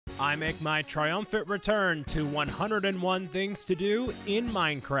I make my triumphant return to 101 Things to Do in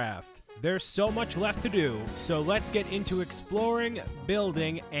Minecraft. There's so much left to do, so let's get into exploring,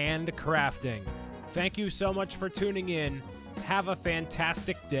 building, and crafting. Thank you so much for tuning in. Have a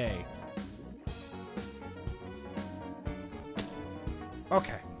fantastic day.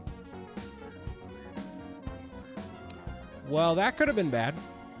 Okay. Well, that could have been bad.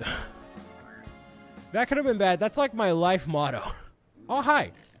 That could have been bad. That's like my life motto. Oh,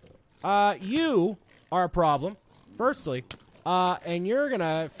 hi. You are a problem, firstly, and you're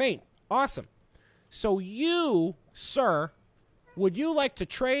gonna faint. Awesome. So you, sir, would you like to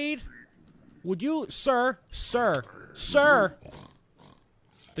trade? Would you, sir, the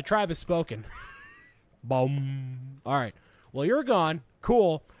tribe has spoken. Boom. All right. Well, you're gone.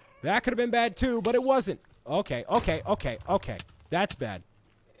 Cool. That could have been bad too, but it wasn't. Okay. That's bad.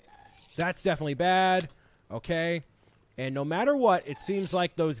 That's definitely bad. Okay. And no matter what, it seems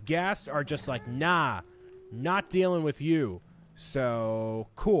like those ghasts are just like, nah, not dealing with you. So,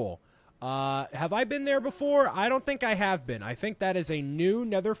 cool. Have I been there before? I don't think I have been. I think that is a new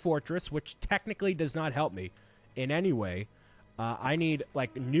nether fortress, which technically does not help me in any way. I need,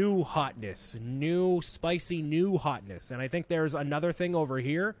 like, new hotness. New, spicy, new hotness. And I think there's another thing over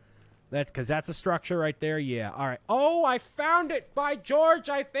here. Because that's a structure right there. Yeah, all right. Oh, I found it! By George,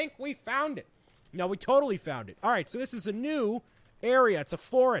 I think we found it. No, we totally found it. All right, so this is a new area. It's a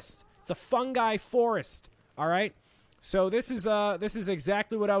forest. It's a fungi forest. All right? So this is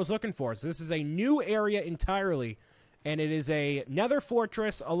exactly what I was looking for. So this is a new area entirely, and it is a nether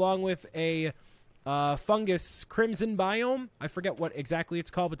fortress along with a fungus crimson biome. I forget what exactly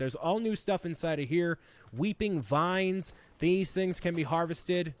it's called, but there's all new stuff inside of here. Weeping vines. These things can be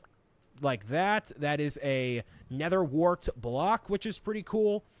harvested like that. That is a nether wart block, which is pretty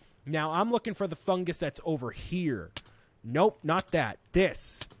cool. Now, I'm looking for the fungus that's over here. Nope, not that.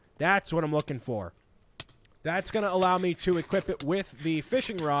 This. That's what I'm looking for. That's going to allow me to equip it with the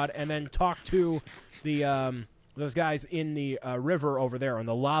fishing rod and then talk to the those guys in the river over there, on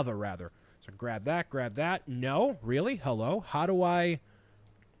the lava, rather. So grab that. No? Really? Hello? How do I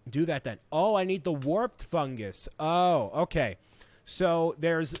do that then? Oh, I need the warped fungus. Oh, okay. So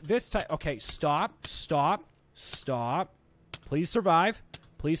there's this type. Okay, stop. Please survive.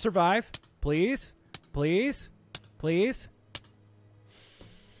 Please survive. Please.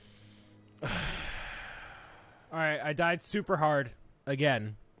 Alright, I died super hard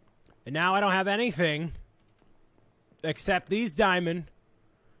again. And now I don't have anything except these diamond.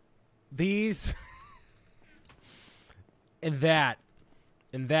 These. and that.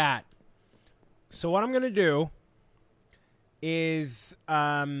 So what I'm going to do is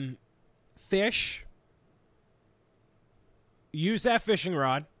fish. Use that fishing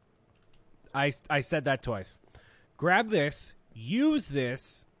rod. I said that twice. Grab this. Use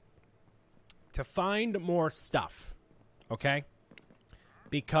this to find more stuff. Okay?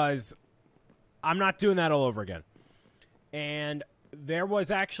 Because I'm not doing that all over again. And there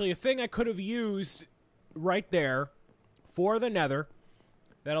was actually a thing I could have used right there for the nether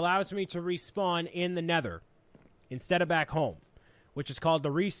that allows me to respawn in the nether instead of back home, which is called the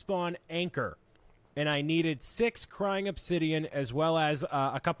respawn anchor. And I needed 6 crying obsidian as well as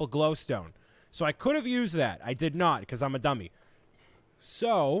a couple glowstone. So I could have used that. I did not because I'm a dummy.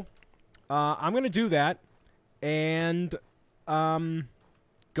 So I'm going to do that and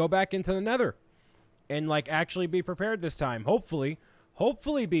go back into the nether and like actually be prepared this time. Hopefully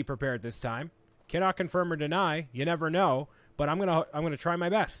be prepared this time. Cannot confirm or deny. You never know. But I'm gonna try my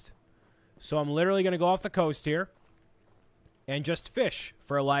best. So I'm literally going to go off the coast here and just fish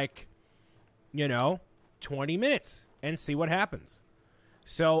for like, 20 minutes and see what happens.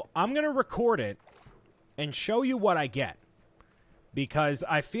 So I'm going to record it and show you what I get. Because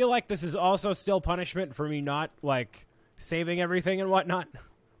I feel like this is also still punishment for me not, like, saving everything and whatnot.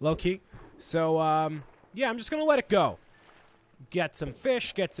 Low-key. So, yeah, I'm just going to let it go. Get some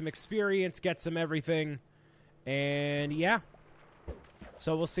fish, get some experience, get some everything. And, yeah.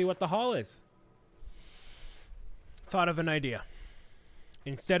 So we'll see what the haul is. Thought of an idea.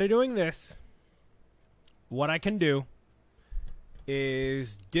 Instead of doing this, what I can do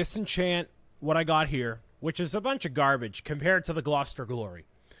is disenchant what I got here, which is a bunch of garbage compared to the Gloucester Glory.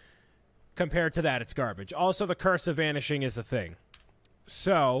 Compared to that, it's garbage. Also, the Curse of Vanishing is a thing.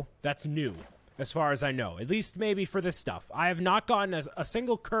 So, that's new, as far as I know. At least maybe for this stuff. I have not gotten a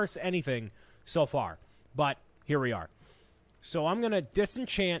single curse anything so far. But, here we are. So, I'm going to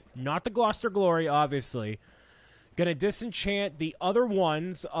disenchant, not the Gloucester Glory, obviously. Going to disenchant the other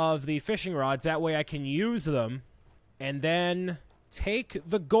ones of the fishing rods. That way I can use them. And then take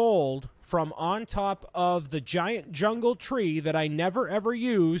the gold from on top of the giant jungle tree that I never ever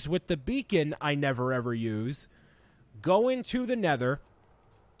use with the beacon I never ever use, go into the nether,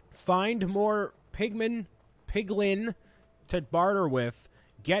 find more piglin to barter with,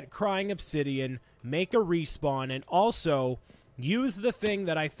 get crying obsidian, make a respawn, and also use the thing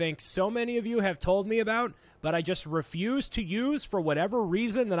that I think so many of you have told me about, but I just refuse to use for whatever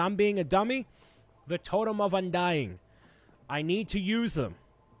reason that I'm being a dummy, the Totem of Undying. I need to use them,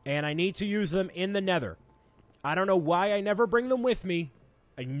 and I need to use them in the nether. I don't know why I never bring them with me.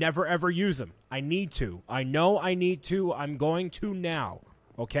 I never ever use them. I need to. I know I need to. I'm going to now,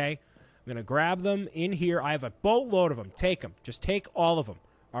 okay? I'm going to grab them in here. I have a boatload of them. Take them. Just take all of them.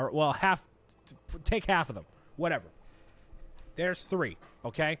 Or, well, take half of them. Whatever. There's 3,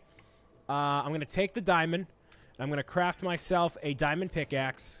 okay? I'm going to take the diamond. I'm going to craft myself a diamond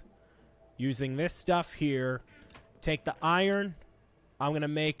pickaxe using this stuff here. Take the iron. I'm going to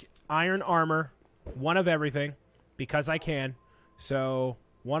make iron armor, one of everything, because I can. So,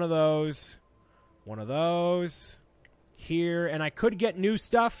 one of those, here, and I could get new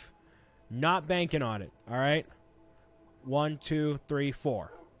stuff, not banking on it, all right? 1, 2, 3,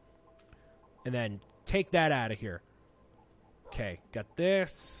 4. And then take that out of here. Okay, got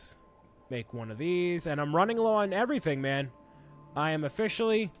this. Make one of these, and I'm running low on everything, man. I am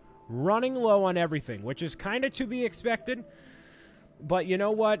officially running low on everything, which is kind of to be expected. But you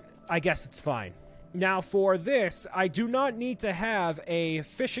know what? I guess it's fine. Now, for this, I do not need to have a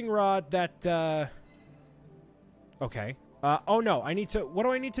fishing rod that, okay. Oh, no. I need to... What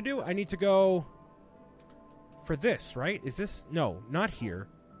do I need to do? I need to go for this, right? Is this... No, not here.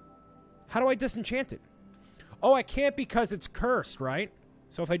 How do I disenchant it? Oh, I can't because it's cursed, right?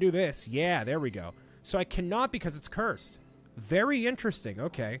 So if I do this... Yeah, there we go. So I cannot because it's cursed. Very interesting.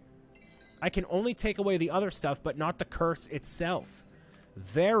 Okay. I can only take away the other stuff, but not the curse itself.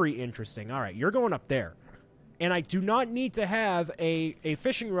 Very interesting. All right, you're going up there. And I do not need to have a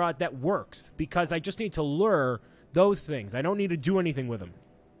fishing rod that works because I just need to lure those things. I don't need to do anything with them.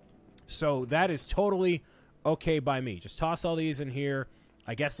 So that is totally okay by me. Just toss all these in here.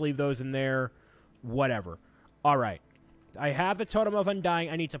 I guess leave those in there. Whatever. All right. I have the Totem of Undying.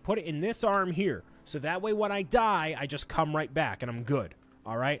 I need to put it in this arm here. So that way when I die, I just come right back and I'm good.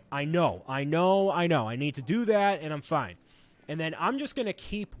 All right? I know. I need to do that, and I'm fine. And then I'm just going to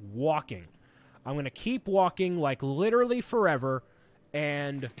keep walking. I'm going to keep walking, like, literally forever,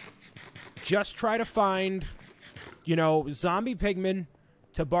 and just try to find, you know, zombie pigmen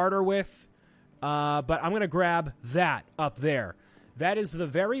to barter with. But I'm going to grab that up there. That is the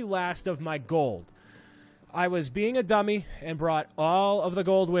very last of my gold. I was being a dummy and brought all of the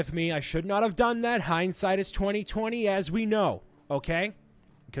gold with me. I should not have done that. Hindsight is 20/20, as we know. Okay?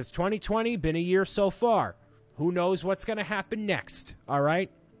 Because 2020, been a year so far. Who knows what's going to happen next, all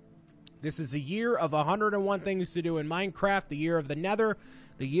right? This is a year of 101 things to do in Minecraft, the year of the Nether,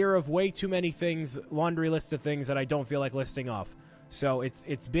 the year of way too many things, laundry list of things that I don't feel like listing off. So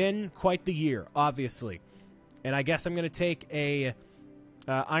it's been quite the year, obviously. And I guess I'm going to take a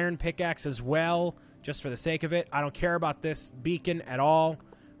iron pickaxe as well, just for the sake of it. I don't care about this beacon at all.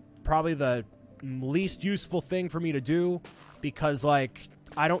 Probably the least useful thing for me to do because, like...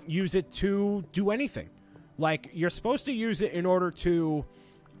 I don't use it to do anything. Like, you're supposed to use it in order to,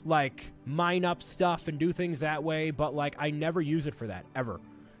 like, mine up stuff and do things that way, but, like, I never use it for that, ever.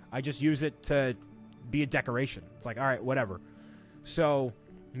 I just use it to be a decoration. It's like, all right, whatever. So,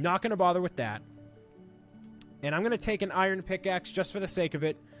 not going to bother with that. And I'm going to take an iron pickaxe just for the sake of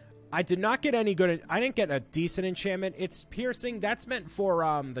it. I did not get any good... I didn't get a decent enchantment. It's piercing. That's meant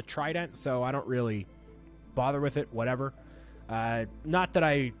for the trident, so I don't really bother with it, whatever. Not that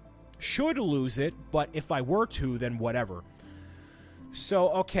I should lose it, but if I were to, then whatever. So,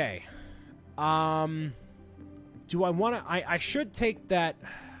 okay. Do I want to... I should take that...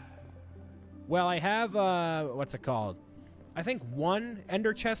 Well, I have, what's it called? I think 1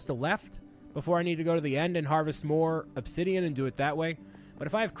 ender chest left before I need to go to the end and harvest more obsidian and do it that way. But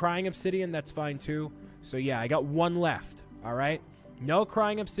if I have crying obsidian, that's fine too. So, yeah, I got 1 left, all right? No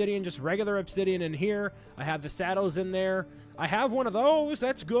crying obsidian, just regular obsidian in here. I have the saddles in there. I have one of those.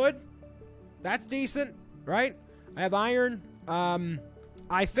 That's good. That's decent, right? I have iron.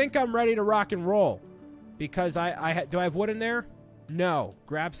 I think I'm ready to rock and roll because do I have wood in there? No.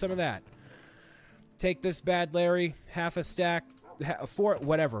 Grab some of that. Take this bad Larry, half a stack, 4,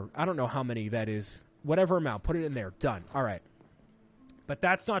 whatever. I don't know how many that is. Whatever amount. Put it in there. Done. All right. But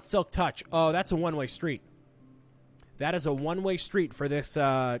that's not Silk Touch. Oh, that's a one-way street. That is a one-way street for this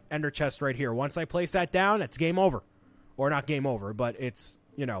ender chest right here. Once I place that down, it's game over. Or not game over, but it's,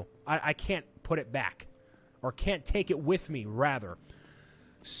 you know, I can't put it back. Or can't take it with me, rather.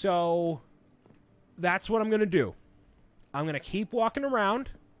 So, that's what I'm going to do. I'm going to keep walking around,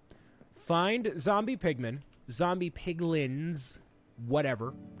 find zombie pigmen, zombie piglins,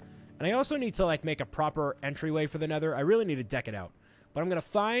 whatever. And I also need to, like, make a proper entryway for the nether. I really need to deck it out. But I'm going to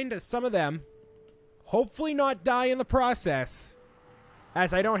find some of them, hopefully not die in the process,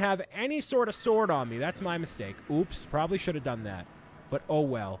 as I don't have any sort of sword on me. That's my mistake. Oops, probably should have done that. But oh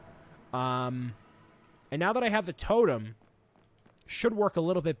well. And now that I have the totem, should work a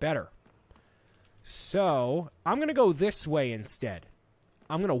little bit better. So, I'm going to go this way instead.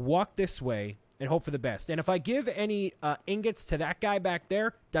 I'm going to walk this way and hope for the best. And if I give any ingots to that guy back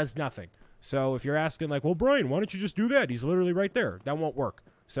there, does nothing. So, if you're asking like, well, Brian, why don't you just do that? He's literally right there. That won't work.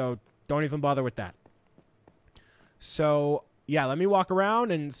 So, don't even bother with that. So, yeah, let me walk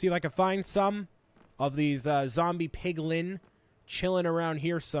around and see if I can find some of these zombie piglin chilling around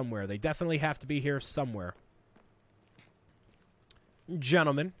here somewhere. They definitely have to be here somewhere.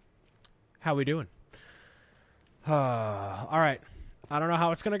 Gentlemen, how we doing? All right. I don't know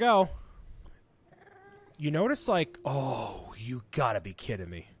how it's going to go. You notice, like, oh, you gotta be kidding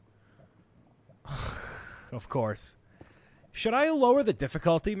me. Of course. Should I lower the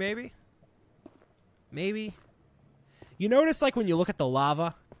difficulty, maybe? Maybe. You notice, like, when you look at the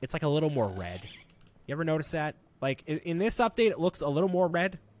lava, it's, like, a little more red. You ever notice that? Like, in this update, it looks a little more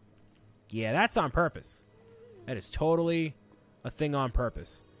red. Yeah, that's on purpose. That is totally a thing on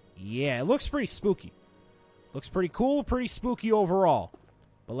purpose. Yeah, it looks pretty spooky. Looks pretty cool, pretty spooky overall.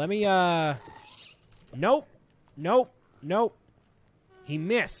 But let me, Nope. Nope. Nope. He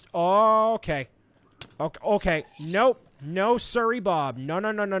missed. Okay. Okay. Nope. No, sorry, Bob. No,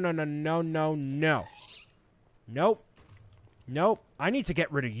 no, no, no, no, no, no, no, no. Nope. Nope. I need to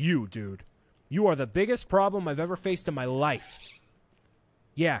get rid of you, dude. You are the biggest problem I've ever faced in my life.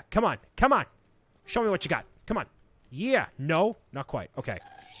 Yeah, come on. Come on. Show me what you got. Come on. Yeah. No. Not quite. Okay.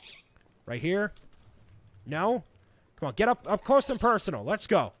 Right here. No. Come on. Get up close and personal. Let's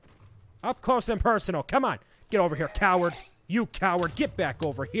go. Up close and personal. Come on. Get over here, coward. You coward. Get back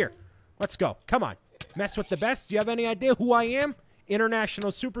over here. Let's go. Come on. Mess with the best. Do you have any idea who I am?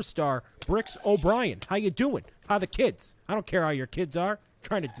 International superstar BricksOBrian. How you doing? How the kids? I don't care how your kids are.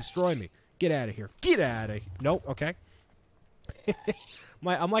 Trying to destroy me. Get out of here. Get out of here. Nope. Okay.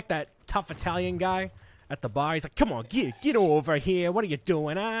 I'm like that tough Italian guy at the bar. He's like, come on, get over here. What are you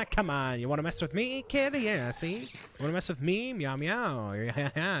doing? Come on. You want to mess with me, kid? Yeah, see? You want to mess with me? Meow, meow.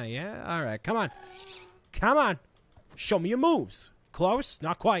 Yeah. All right. Come on. Come on. Show me your moves. Close?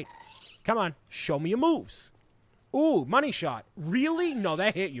 Not quite. Come on. Show me your moves. Ooh, money shot. Really? No,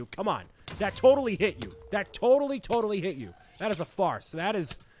 that hit you. Come on. That totally hit you. That totally hit you. That is a farce. That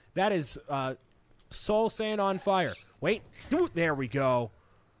is Soul Saiyan on fire. Wait. There we go.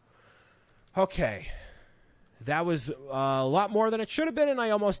 Okay. That was a lot more than it should have been, and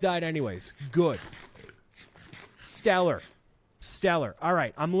I almost died anyways. Good. Stellar. Stellar. All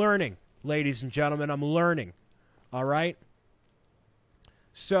right. I'm learning, ladies and gentlemen. I'm learning. All right?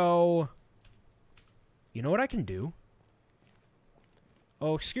 So, you know what I can do?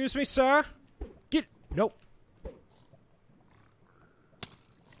 Oh, excuse me, sir. Nope.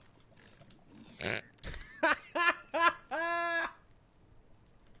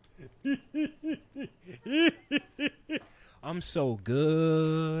 I'm so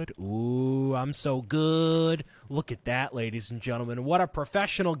good. Ooh, I'm so good. Look at that, ladies and gentlemen. What a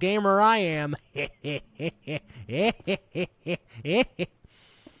professional gamer I am. That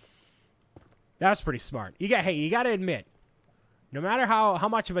was pretty smart. Hey, you got to admit, no matter how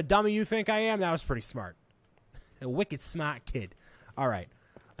much of a dummy you think I am, that was pretty smart. A wicked smart kid. All right,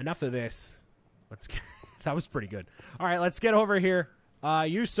 enough of this. That was pretty good. All right, let's get over here.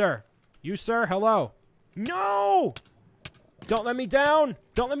 You, sir. You, sir, hello. No! Don't let me down.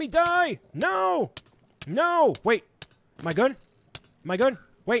 Don't let me die. No! No! Wait. Am I good? Am I good?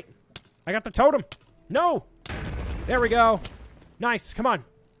 Wait. I got the totem. No! There we go. Nice. Come on.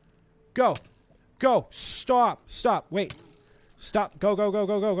 Go. Go. Stop. Stop. Wait. Stop. Go, go, go,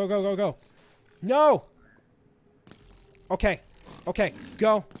 go, go, go, go, go, go. No! Okay. Okay.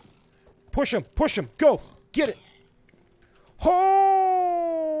 Go. Push him. Push him. Go. Get it. Oh!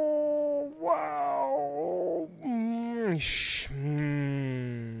 Wow.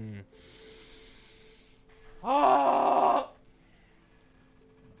 Oh!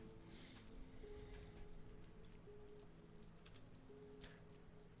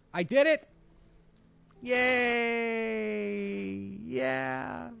 I did it. Yay.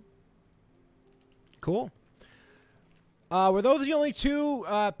 Yeah. Cool. Were those the only two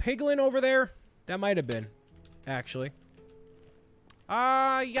piglin over there? That might have been, actually.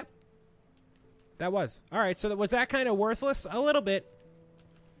 Yep. That was. All right, so was that kind of worthless? A little bit.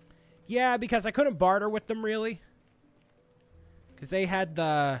 Yeah, because I couldn't barter with them, really. Because they had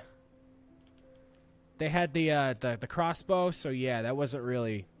the crossbow, so yeah, that wasn't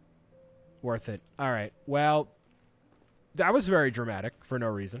really worth it. All right, well, that was very dramatic for no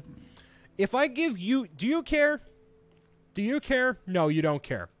reason. If I give you... Do you care? Do you care? No, you don't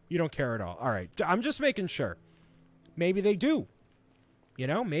care. You don't care at all. All right, I'm just making sure. Maybe they do. You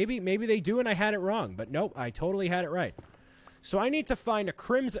know, maybe they do and I had it wrong. But nope, I totally had it right. So I need to find a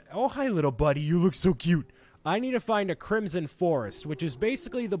crimson... Oh, hi, little buddy. You look so cute. I need to find a crimson forest, which is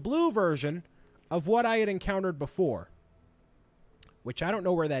basically the blue version of what I had encountered before. Which I don't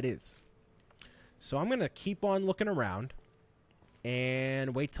know where that is. So I'm going to keep on looking around.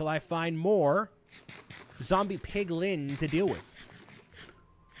 And wait till I find more zombie piglin to deal with.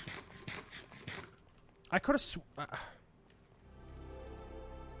 I could have...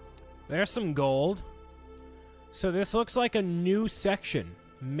 There's some gold. So this looks like a new section.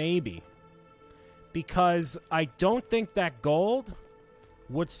 Maybe. Because I don't think that gold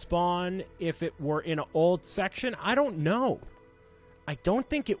would spawn if it were in an old section. I don't know. I don't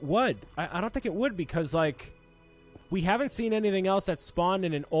think it would. I don't think it would because, like, we haven't seen anything else that spawned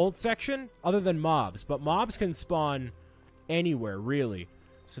in an old section other than mobs. But mobs can spawn anywhere, really.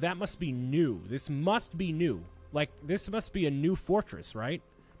 So that must be new. This must be new. Like, this must be a new fortress, right?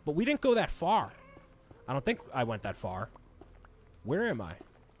 But we didn't go that far. I don't think I went that far. Where am I?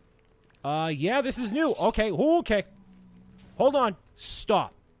 Yeah, this is new. Okay, okay. Hold on.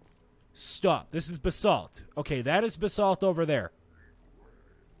 Stop. Stop. This is basalt. Okay, that is basalt over there.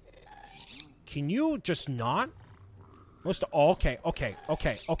 Can you just not? Okay. Hold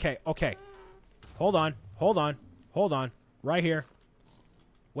on. Right here.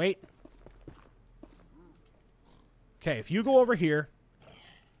 Wait. Okay, if you go over here...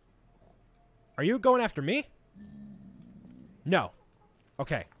 Are you going after me? No.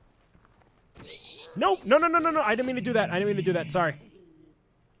 Okay. No. I didn't mean to do that. Sorry.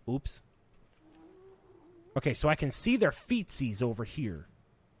 Oops. Okay, so I can see their feetsies over here.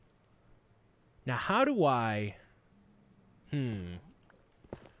 Now, how do I...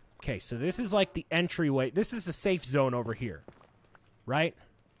 Okay, so this is like the entryway. This is a safe zone over here. Right?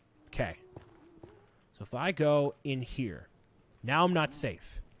 Okay. So if I go in here. Now I'm not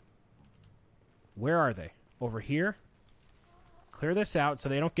safe. Where are they? Over here? Clear this out so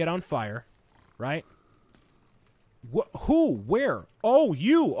they don't get on fire. Right? Who? Where? Oh,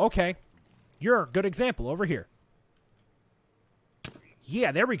 you. Okay. You're a good example. Over here.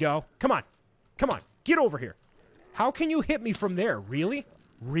 Yeah, there we go. Come on. Get over here. How can you hit me from there? Really?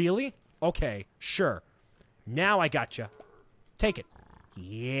 Really? Okay, sure. Now I gotcha. Take it.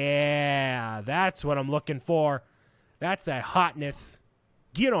 Yeah, that's what I'm looking for. That's that hotness.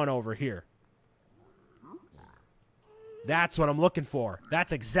 Get on over here. That's what I'm looking for.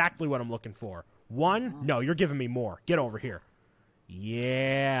 That's exactly what I'm looking for. One? No, you're giving me more. Get over here.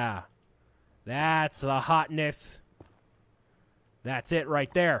 Yeah. That's the hotness. That's it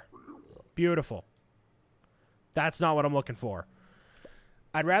right there. Beautiful. That's not what I'm looking for.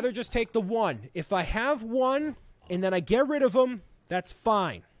 I'd rather just take the one. If I have one and then I get rid of them, that's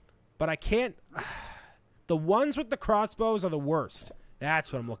fine. But I can't... The ones with the crossbows are the worst.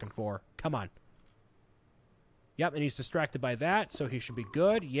 That's what I'm looking for. Come on. Yep, and he's distracted by that, so he should be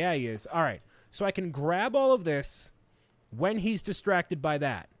good. Yeah, he is. All right. So I can grab all of this when he's distracted by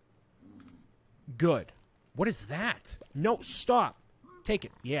that. Good. What is that? No, stop. Take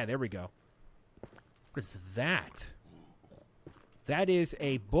it. Yeah, there we go. What is that? That is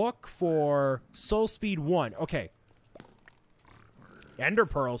a book for Soul Speed 1. Okay. Ender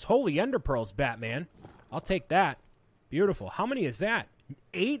Pearls. Holy Ender Pearls, Batman. I'll take that. Beautiful. How many is that?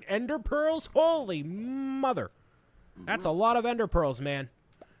 8 Ender Pearls? Holy mother. That's a lot of Ender Pearls, man.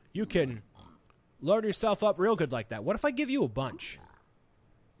 You can load yourself up real good like that. What if I give you a bunch?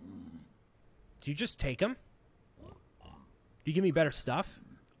 Do you just take them? Do you give me better stuff?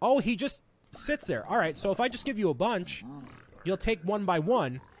 Oh, he just sits there. All right, so if I just give you a bunch, you'll take one by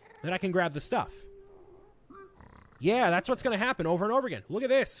one, then I can grab the stuff. Yeah, that's what's going to happen over and over again. Look at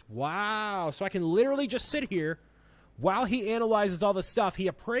this. Wow. So I can literally just sit here while he analyzes all the stuff. He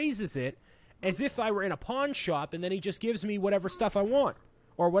appraises it as if I were in a pawn shop, and then he just gives me whatever stuff I want,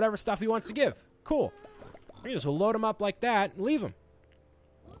 or whatever stuff he wants to give. Cool. I can just load him up like that and leave him.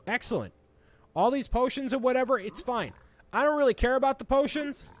 Excellent. All these potions or whatever, it's fine. I don't really care about the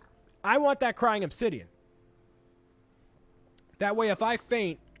potions. I want that crying obsidian. That way, if I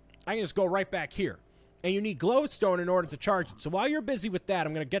faint, I can just go right back here. And you need glowstone in order to charge it. So while you're busy with that,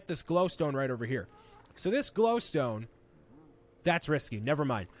 I'm going to get this glowstone right over here. So this glowstone, that's risky. Never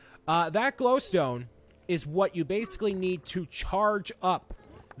mind. That glowstone is what you basically need to charge up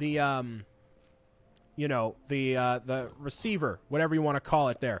the, the receiver, whatever you want to call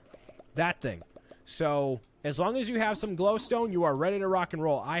it there. That thing. So, as long as you have some glowstone, you are ready to rock and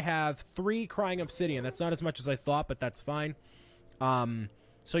roll. I have 3 crying obsidian. That's not as much as I thought, but that's fine.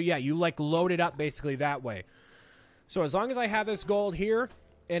 So yeah, you load it up basically that way. So as long as I have this gold here,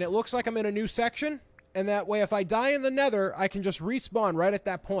 and it looks like I'm in a new section, and that way if I die in the nether, I can just respawn right at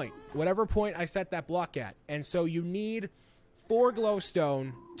that point, whatever point I set that block at. And so you need 4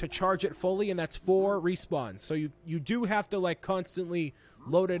 glowstone to charge it fully, and that's 4 respawns. So you do have to constantly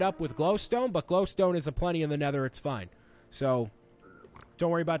load it up with glowstone, but glowstone is aplenty in the nether, it's fine. So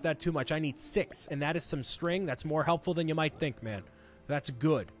don't worry about that too much. I need 6, and that is some string. That's more helpful than you might think, man. That's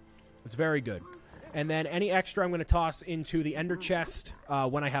good. It's very good. And then any extra I'm going to toss into the ender chest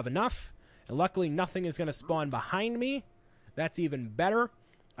when I have enough. And luckily, nothing is going to spawn behind me. That's even better.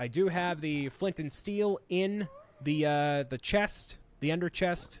 I do have the flint and steel in the chest, the ender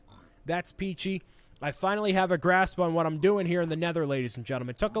chest. That's peachy. I finally have a grasp on what I'm doing here in the nether, ladies and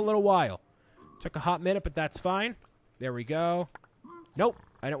gentlemen. It took a little while. Took a hot minute, but that's fine. There we go. Nope,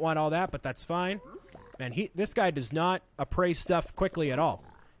 I didn't want all that, but that's fine. Man, this guy does not appraise stuff quickly at all.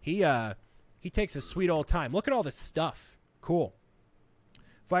 He takes his sweet old time. Look at all this stuff. Cool.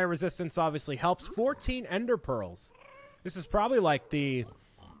 Fire resistance obviously helps. 14 ender pearls. This is probably the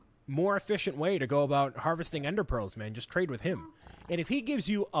more efficient way to go about harvesting ender pearls, man. Just trade with him. And if he gives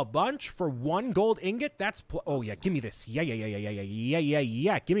you a bunch for 1 gold ingot, that's... oh, yeah, give me this. Yeah.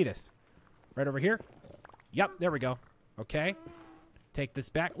 Give me this. Right over here. Yep, there we go. Okay. Take this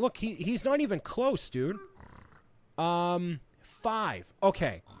back. Look, he's not even close, dude. 5.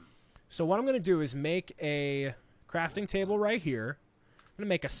 Okay. So what I'm going to do is make a crafting table right here. I'm going to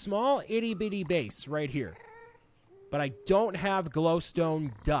make a small itty-bitty base right here. But I don't have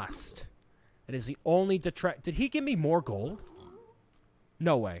glowstone dust. That is the only detract... Did he give me more gold?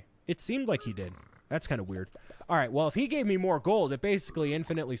 No way. It seemed like he did. That's kind of weird. All right, well, if he gave me more gold, it basically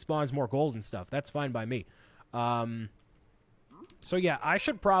infinitely spawns more gold and stuff. That's fine by me. So, yeah, I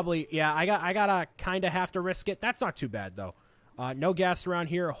should probably... Yeah, I gotta kind of have to risk it. That's not too bad, though. No gas around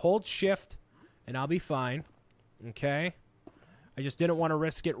here. Hold shift, and I'll be fine. Okay? I just didn't want to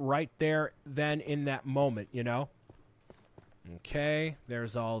risk it right there then in that moment, you know? Okay,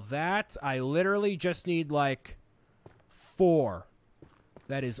 there's all that. I literally just need, 4.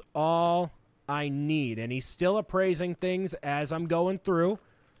 That is all I need. And he's still appraising things as I'm going through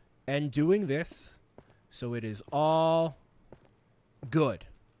and doing this. So it is all good.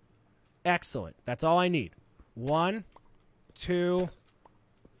 Excellent. That's all I need. 1, 2,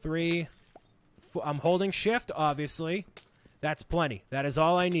 3, 4. I'm holding shift, obviously. That's plenty. That is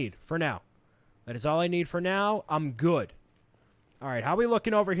all I need for now. That is all I need for now. I'm good. All right, how are we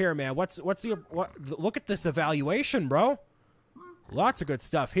looking over here, man? Look at this evaluation, bro. Lots of good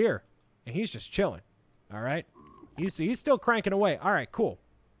stuff here. And he's just chilling. All right? He's still cranking away. All right, cool.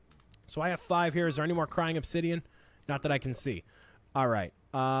 So I have 5 here. Is there any more crying obsidian? Not that I can see. All right.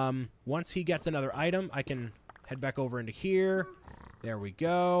 Once he gets another item, I can head back over into here. There we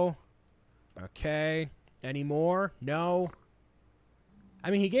go. Okay. Any more? No. I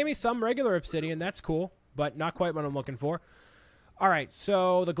mean, he gave me some regular obsidian. That's cool, but not quite what I'm looking for. All right,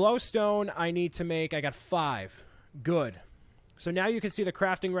 so the glowstone I need to make, I got 5. Good. So now you can see the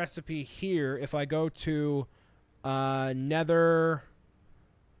crafting recipe here. If I go to nether,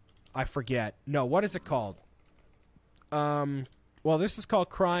 I forget. No, what is it called? Well, this is called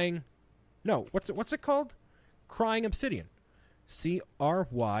crying. No, what's it called? Crying obsidian.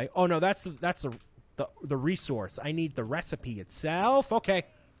 C-R-Y. Oh no, that's the resource. I need the recipe itself. Okay,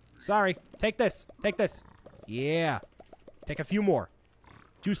 sorry. Take this. Take this. Yeah. Take a few more.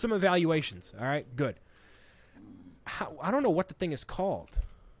 Do some evaluations. All right, good. I don't know what the thing is called,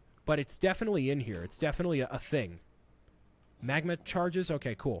 but it's definitely in here. It's definitely a thing. Magma charges?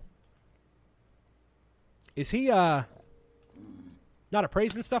 Okay, cool. Is he, not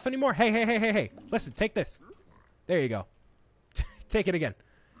appraising stuff anymore? Hey. Listen, take this. There you go. Take it again.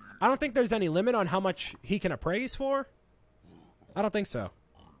 I don't think there's any limit on how much he can appraise for. I don't think so.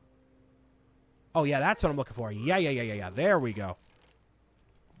 Oh, yeah, that's what I'm looking for. Yeah. There we go.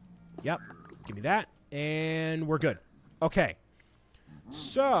 Yep. Give me that. And we're good. Okay.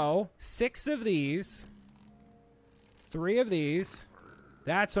 So, 6 of these. 3 of these.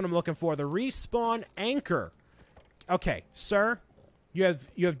 That's what I'm looking for. The respawn anchor. Okay, sir. You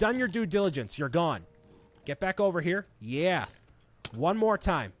have done your due diligence. You're gone. Get back over here. Yeah. One more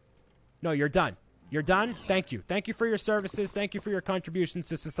time. No, you're done. You're done? Thank you. Thank you for your services. Thank you for your contributions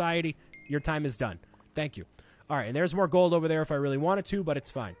to society. Your time is done. Thank you. All right, and there's more gold over there if I really wanted to, but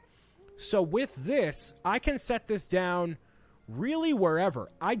it's fine. So with this, I can set this down really wherever.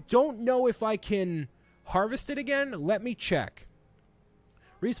 I don't know if I can harvest it again. Let me check.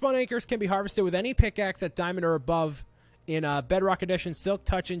 Respawn anchors can be harvested with any pickaxe at diamond or above. In Bedrock Edition, Silk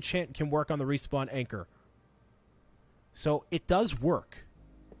Touch enchant can work on the respawn anchor. So it does work.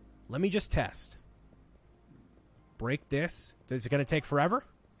 Let me just test. Break this. Is it going to take forever?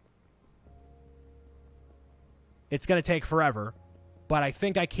 It's going to take forever, but I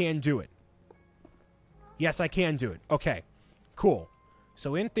think I can do it. Yes, I can do it. Okay, cool.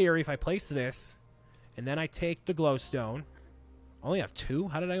 So in theory, if I place this, and then I take the glowstone, I only have 2?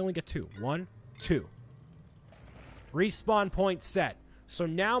 How did I only get 2? 1, 2. Respawn point set. So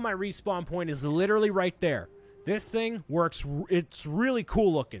now my respawn point is literally right there. This thing works. It's really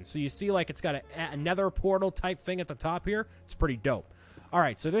cool looking. So you see like it's got another portal type thing at the top here. It's pretty dope. All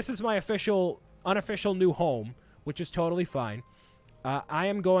right, so this is my unofficial new home, which is totally fine. I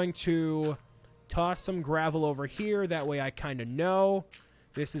am going to toss some gravel over here. That way I kind of know.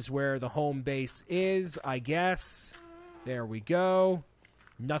 This is where the home base is, I guess. There we go.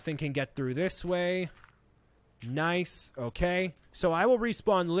 Nothing can get through this way. Nice. Okay. So I will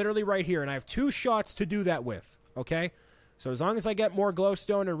respawn literally right here, and I have 2 shots to do that with. Okay. So as long as I get more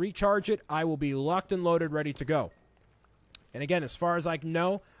glowstone and recharge it, I will be locked and loaded, ready to go. And again, as far as I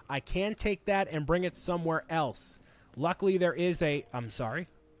know, I can take that and bring it somewhere else. Luckily, there is a... I'm sorry.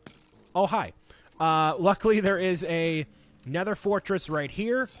 Oh, hi. Luckily, there is a nether fortress right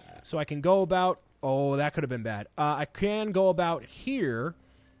here, so I can go about... Oh, that could have been bad. I can go about here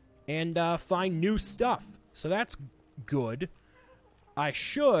and find new stuff. So that's good. I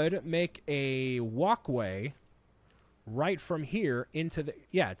should make a walkway right from here into the...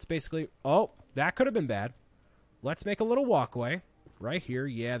 Yeah, it's basically... Oh, that could have been bad. Let's make a little walkway right here.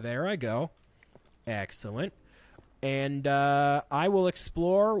 Yeah, there I go. Excellent. And I will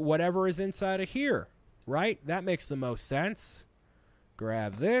explore whatever is inside of here. Right? That makes the most sense.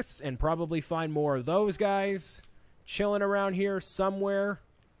 Grab this and probably find more of those guys chilling around here somewhere.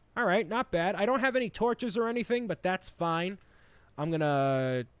 All right, not bad. I don't have any torches or anything, but that's fine. I'm going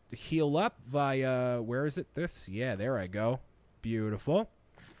to heal up via... Where is it? This? Yeah, there I go. Beautiful.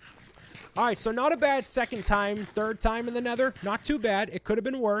 All right, so not a bad second time, third time in the nether. Not too bad. It could have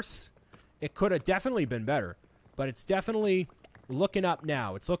been worse. It could have definitely been better. But it's definitely looking up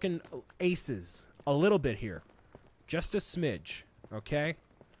now. It's looking aces a little bit here. Just a smidge, okay?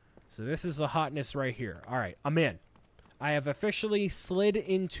 So this is the hotness right here. All right, I'm in. I have officially slid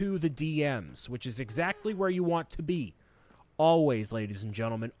into the DMs, which is exactly where you want to be. Always, ladies and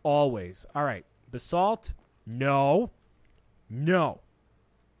gentlemen, always. All right, basalt, no. No.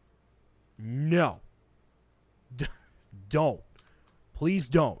 No. Don't. Please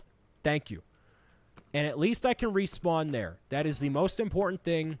don't. Thank you. And at least I can respawn there. That is the most important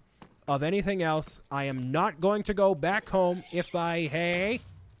thing of anything else. I am not going to go back home if I... Hey.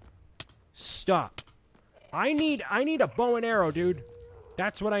 Stop. I need a bow and arrow, dude.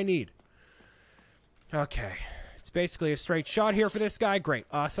 That's what I need. Okay. It's basically a straight shot here for this guy. Great.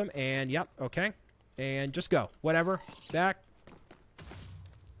 Awesome. And, yep. Okay. And just go. Whatever. Back.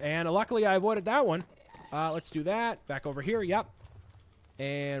 And luckily I avoided that one. Let's do that. Back over here. Yep.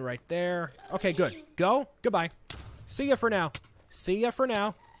 And right there. Okay, good. Go. Goodbye. See ya for now. See ya for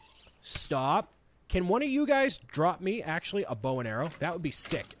now. Stop. Can one of you guys drop me, actually, a bow and arrow? That would be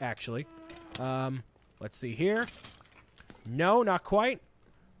sick, actually. Let's see here. No, not quite.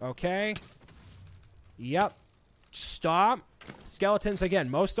 Okay. Yep. Stop. Skeletons, again,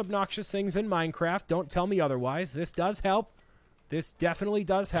 most obnoxious things in Minecraft. Don't tell me otherwise. This does help. This definitely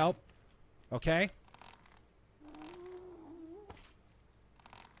does help. Okay.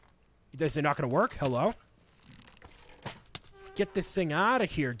 Is it not going to work? Hello? Get this thing out of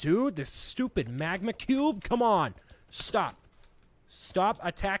here, dude. This stupid magma cube. Come on. Stop. Stop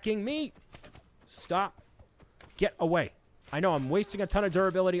attacking me. Stop. Get away. I know I'm wasting a ton of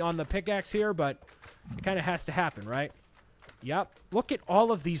durability on the pickaxe here, but it kind of has to happen, right? Yep. Look at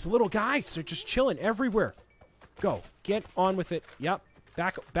all of these little guys. They're just chilling everywhere. Go. Get on with it. Yep.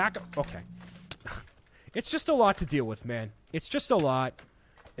 Back up. Okay. It's just a lot to deal with, man. It's just a lot.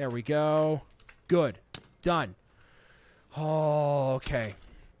 There we go. Good. Done. Oh, okay.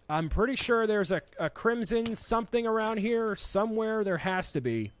 I'm pretty sure there's a crimson something around here. Somewhere there has to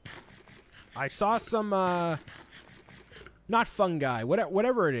be. I saw some, not fungi,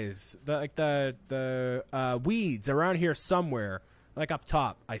 whatever it is. The weeds around here somewhere. Like up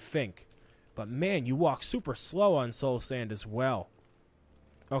top, I think. But man, you walk super slow on soul sand as well.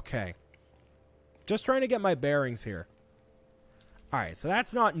 Okay. Just trying to get my bearings here. Alright, so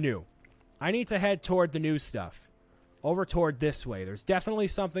that's not new. I need to head toward the new stuff. over toward this way. There's definitely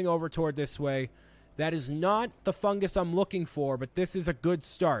something over toward this way. That is not the fungus I'm looking for, but this is a good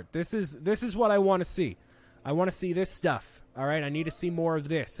start. This is what I want to see. I want to see this stuff. All right, I need to see more of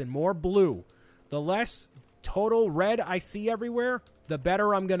this and more blue. The less total red I see everywhere, the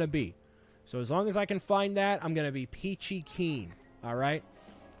better I'm going to be. So as long as I can find that, I'm going to be peachy keen. All right?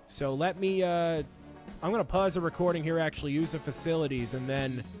 So let me, I'm going to pause the recording here, actually use the facilities, and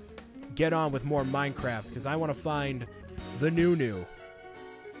then get on with more Minecraft, because I want to find the new.